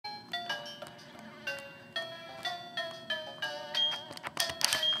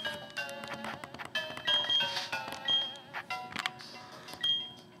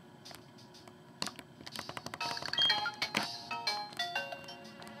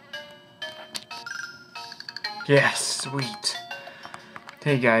Yes, sweet.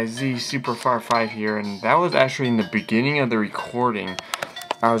 Hey guys, Z Superfar 5 here, and that was actually in the beginning of the recording.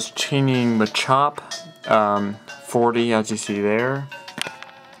 I was chaining MACHOP 40, as you see there.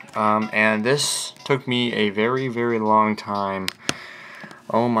 And this took me a very, very long time.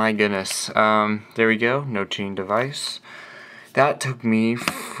 Oh my goodness. There we go, no chain device. That took me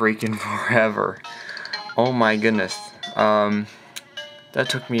freaking forever. Oh my goodness. That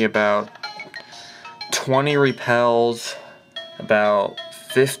took me about 20 repels, about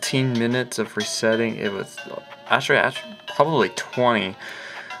 15 minutes of resetting. It was actually probably 20.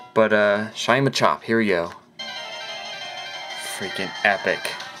 But shiny MACHOP, here we go. Freaking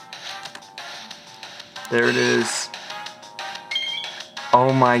epic. There it is.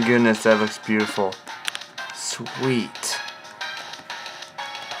 Oh my goodness, that looks beautiful. Sweet.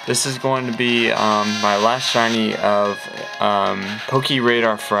 This is going to be my last shiny of Poke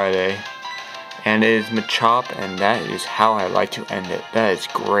Radar Friday. And it is MACHOP, and that is how I like to end it. That is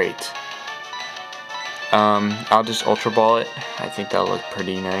great. I'll just Ultra Ball it. I think that'll look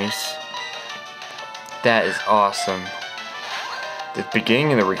pretty nice. That is awesome. The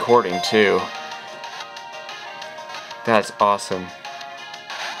beginning of the recording too. That's awesome.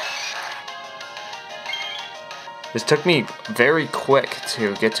 This took me very quick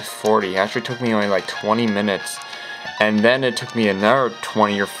to get to 40. It actually took me only like 20 minutes. And then it took me another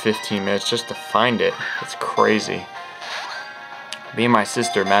 20 or 15 minutes just to find it. It's crazy. Me and my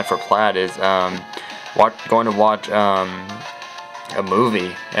sister, Mad for Plaid, is going to watch a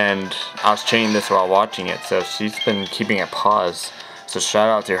movie, and I was chaining this while watching it, so she's been keeping it paused. So shout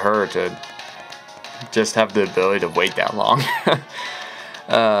out to her to just have the ability to wait that long.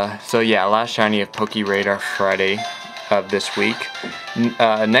 So yeah, last shiny of Poke Radar Friday of this week.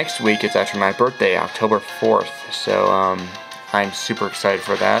 Next week it's actually my birthday, October 4th, so I'm super excited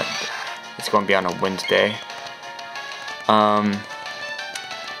for that. It's going to be on a Wednesday.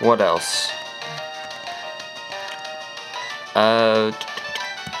 What else?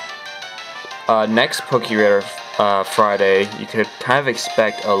 Next Poke Radar Friday, you could kind of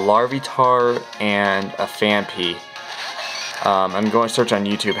expect a Larvitar and a Phanpy. I'm going to search on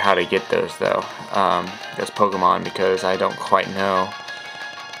YouTube how to get those though. That's Pokemon, because I don't quite know.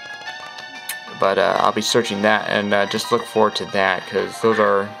 But I'll be searching that, and just look forward to that, because those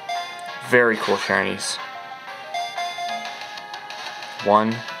are very cool shinies.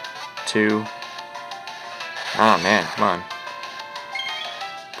 1, 2. Ah man, come on.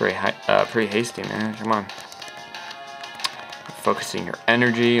 Pretty hasty, man. Come on. Focusing your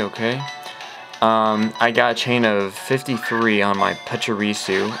energy, okay. I got a chain of 53 on my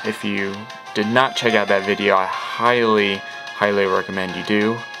Pachirisu. If you did not check out that video, I highly, highly recommend you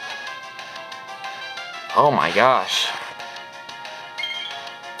do. Oh my gosh.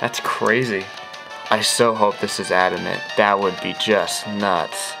 That's crazy. I so hope this is adamant. That would be just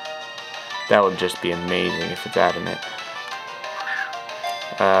nuts. That would just be amazing if it's adamant.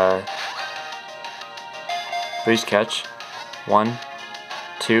 Please catch. 1,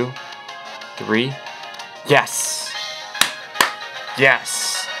 2, 3. Yes!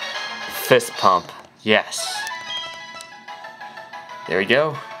 Yes! Fist pump. Yes. There we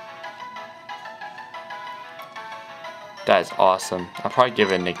go. That is awesome. I'll probably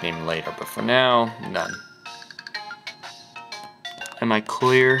give it a nickname later, but for now, none. Am I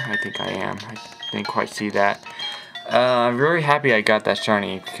clear? I think I am. I didn't quite see that. I'm very happy I got that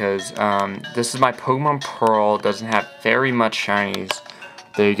shiny, because this is my Pokemon Pearl. It doesn't have very much shinies.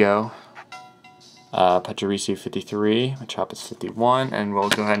 There you go. Pachirisu 53, MACHOP is 51, and we'll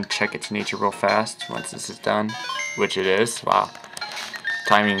go ahead and check its nature real fast once this is done, which it is. Wow,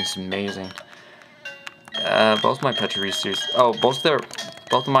 timing is amazing. Both my Pachirisus, both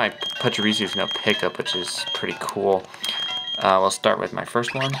of my Pachirisus no pickup, which is pretty cool. We'll start with my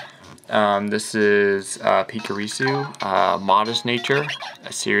first one. This is Pachirisu, modest nature,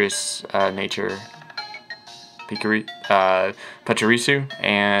 a serious nature Pachirisu,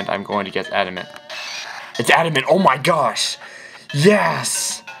 and I'm going to guess adamant. It's adamant. Oh my gosh.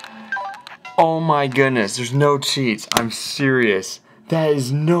 Yes. Oh my goodness. There's no cheats. I'm serious. That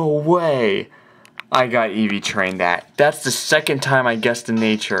is no way. I got EV trained that. That's the second time I guessed the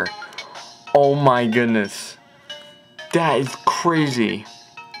nature. Oh my goodness. That is crazy.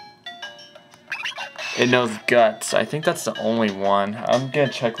 It knows guts. I think that's the only one. I'm gonna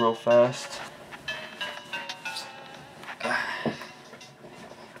check real fast.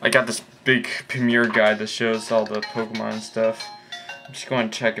 I got this big Premier guide that shows all the Pokemon and stuff. I'm just going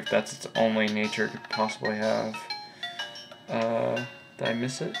to check if that's its only nature it could possibly have. Did I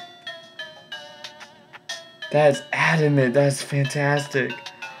miss it? That is adamant. That is fantastic.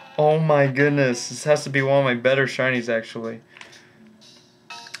 Oh my goodness, this has to be one of my better shinies actually.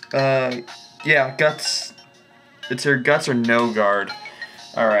 Yeah, Guts. It's her Guts or No Guard.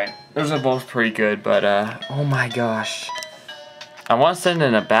 Alright, those are both pretty good, but oh my gosh. I want to send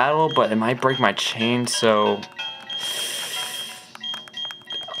in a battle, but it might break my chain, so...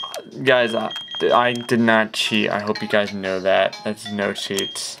 Guys, I did not cheat. I hope you guys know that. That's no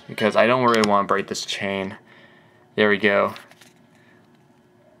cheats, because I don't really want to break this chain. There we go.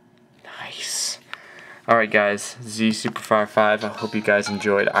 Nice. Alright guys, Z Superfire 5, I hope you guys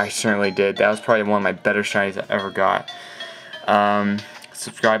enjoyed. I certainly did. That was probably one of my better shinies I ever got.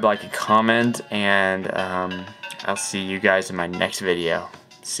 Subscribe, like, and comment, and I'll see you guys in my next video.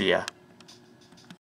 See ya.